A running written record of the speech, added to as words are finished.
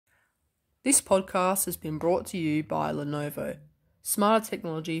This podcast has been brought to you by Lenovo, smarter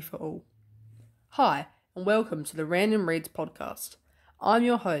technology for all. Hi, and welcome to the Random Reads podcast. I'm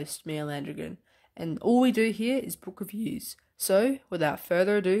your host, Mia Landrigan, and all we do here is book reviews. So, without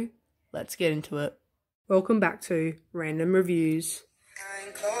further ado, let's get into it. Welcome back to Random Reviews.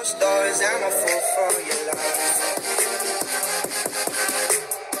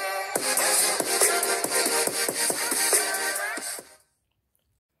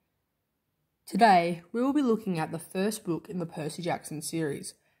 Today, we will be looking at the first book in the Percy Jackson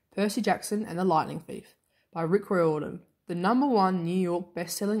series, Percy Jackson and the Lightning Thief, by Rick Riordan, the #1 New York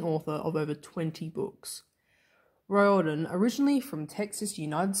best-selling author of over 20 books. Riordan, originally from Texas,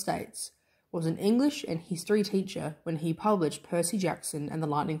 United States, was an English and history teacher when he published Percy Jackson and the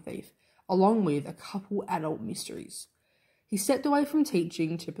Lightning Thief, along with a couple adult mysteries. He stepped away from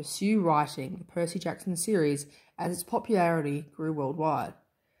teaching to pursue writing the Percy Jackson series as its popularity grew worldwide.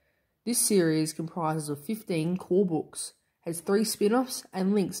 This series comprises of 15 core books, has 3 spin-offs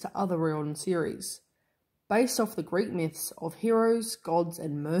and links to other Riordan series. Based off the Greek myths of heroes, gods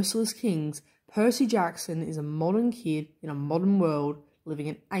and merciless kings, Percy Jackson is a modern kid in a modern world living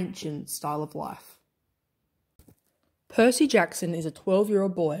an ancient style of life. Percy Jackson is a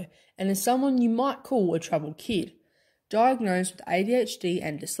 12-year-old boy and is someone you might call a troubled kid. Diagnosed with ADHD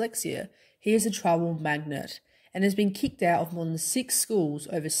and dyslexia, he is a trouble magnet and has been kicked out of more than 6 schools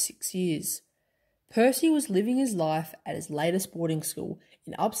over 6 years. Percy was living his life at his latest boarding school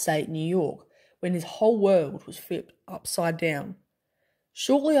in upstate New York when his whole world was flipped upside down.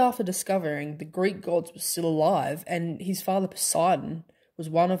 Shortly after discovering the Greek gods were still alive and his father Poseidon was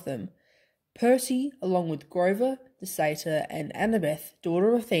one of them, Percy, along with Grover, the satyr, and Annabeth,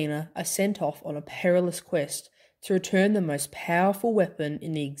 daughter of Athena, are sent off on a perilous quest to return the most powerful weapon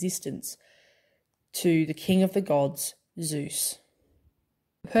in the existence to the king of the gods, Zeus.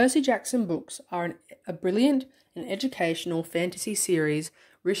 The Percy Jackson books are a brilliant and educational fantasy series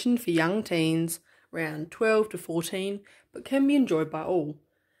written for young teens around 12 to 14, but can be enjoyed by all.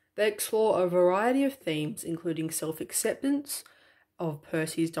 They explore a variety of themes including self-acceptance of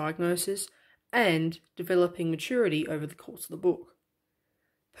Percy's diagnosis and developing maturity over the course of the book.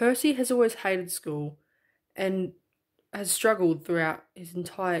 Percy has always hated school and has struggled throughout his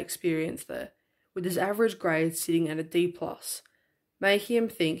entire experience there, with his average grade sitting at a D+, making him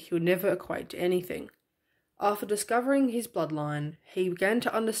think he would never equate to anything. After discovering his bloodline, he began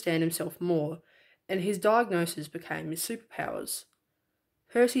to understand himself more, and his diagnosis became his superpowers.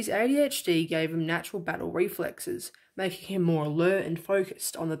 Percy's ADHD gave him natural battle reflexes, making him more alert and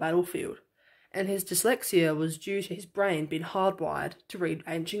focused on the battlefield, and his dyslexia was due to his brain being hardwired to read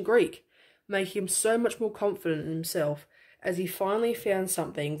ancient Greek, making him so much more confident in himself as he finally found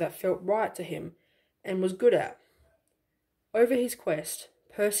something that felt right to him and was good at. Over his quest,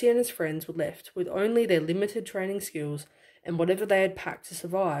 Percy and his friends were left with only their limited training skills and whatever they had packed to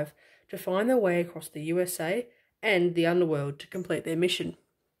survive to find their way across the USA and the underworld to complete their mission.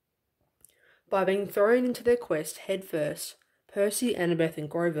 By being thrown into their quest headfirst, Percy, Annabeth and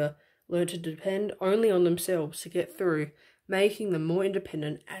Grover learned to depend only on themselves to get through, making them more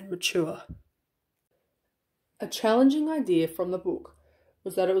independent and mature. A challenging idea from the book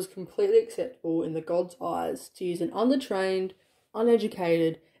was that it was completely acceptable in the gods' eyes to use an undertrained,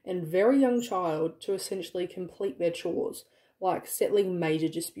 uneducated, and very young child to essentially complete their chores, like settling major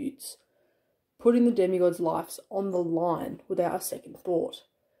disputes, putting the demigods' lives on the line without a second thought.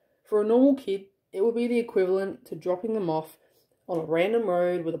 For a normal kid, it would be the equivalent to dropping them off on a random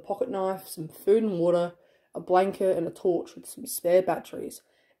road with a pocket knife, some food and water, a blanket and a torch with some spare batteries,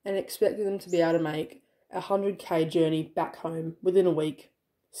 and expecting them to be able to make a 100k journey back home within a week,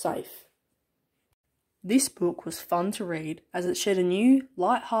 safe. This book was fun to read as it shed a new,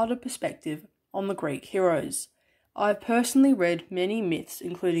 light-hearted perspective on the Greek heroes. I have personally read many myths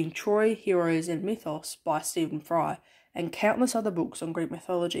including Troy, Heroes and Mythos by Stephen Fry and countless other books on Greek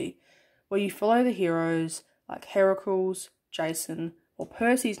mythology, where you follow the heroes like Heracles, Jason, or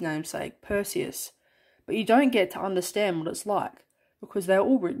Percy's namesake, Perseus, but you don't get to understand what it's like because they're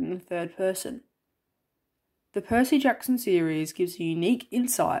all written in third person. The Percy Jackson series gives a unique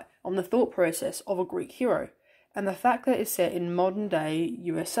insight on the thought process of a Greek hero, and the fact that it's set in modern-day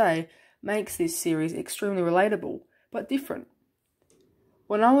USA makes this series extremely relatable, but different.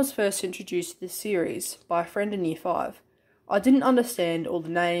 When I was first introduced to this series by a friend in Year 5, I didn't understand all the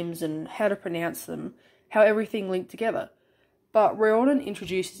names and how to pronounce them, how everything linked together, but Riordan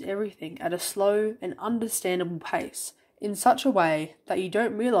introduces everything at a slow and understandable pace, in such a way that you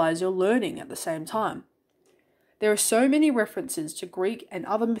don't realise you're learning at the same time. There are so many references to Greek and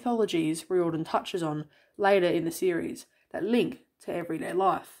other mythologies Riordan touches on later in the series that link to everyday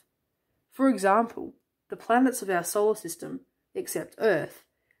life. For example, the planets of our solar system, except Earth,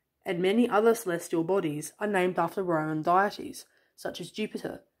 and many other celestial bodies are named after Roman deities, such as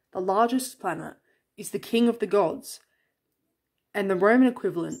Jupiter. The largest planet is the king of the gods, and the Roman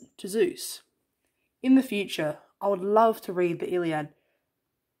equivalent to Zeus. In the future, I would love to read the Iliad,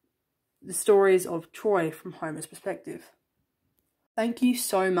 the stories of Troy from Homer's perspective. Thank you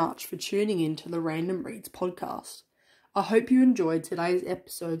so much for tuning in to the Random Reads podcast. I hope you enjoyed today's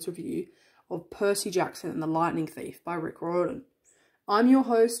episode's review of Percy Jackson and the Lightning Thief by Rick Riordan. I'm your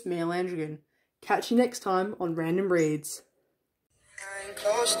host, Landrigan. Catch you next time on Random Reads. Behind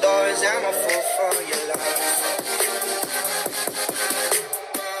closed doors, I'm a fool for your love.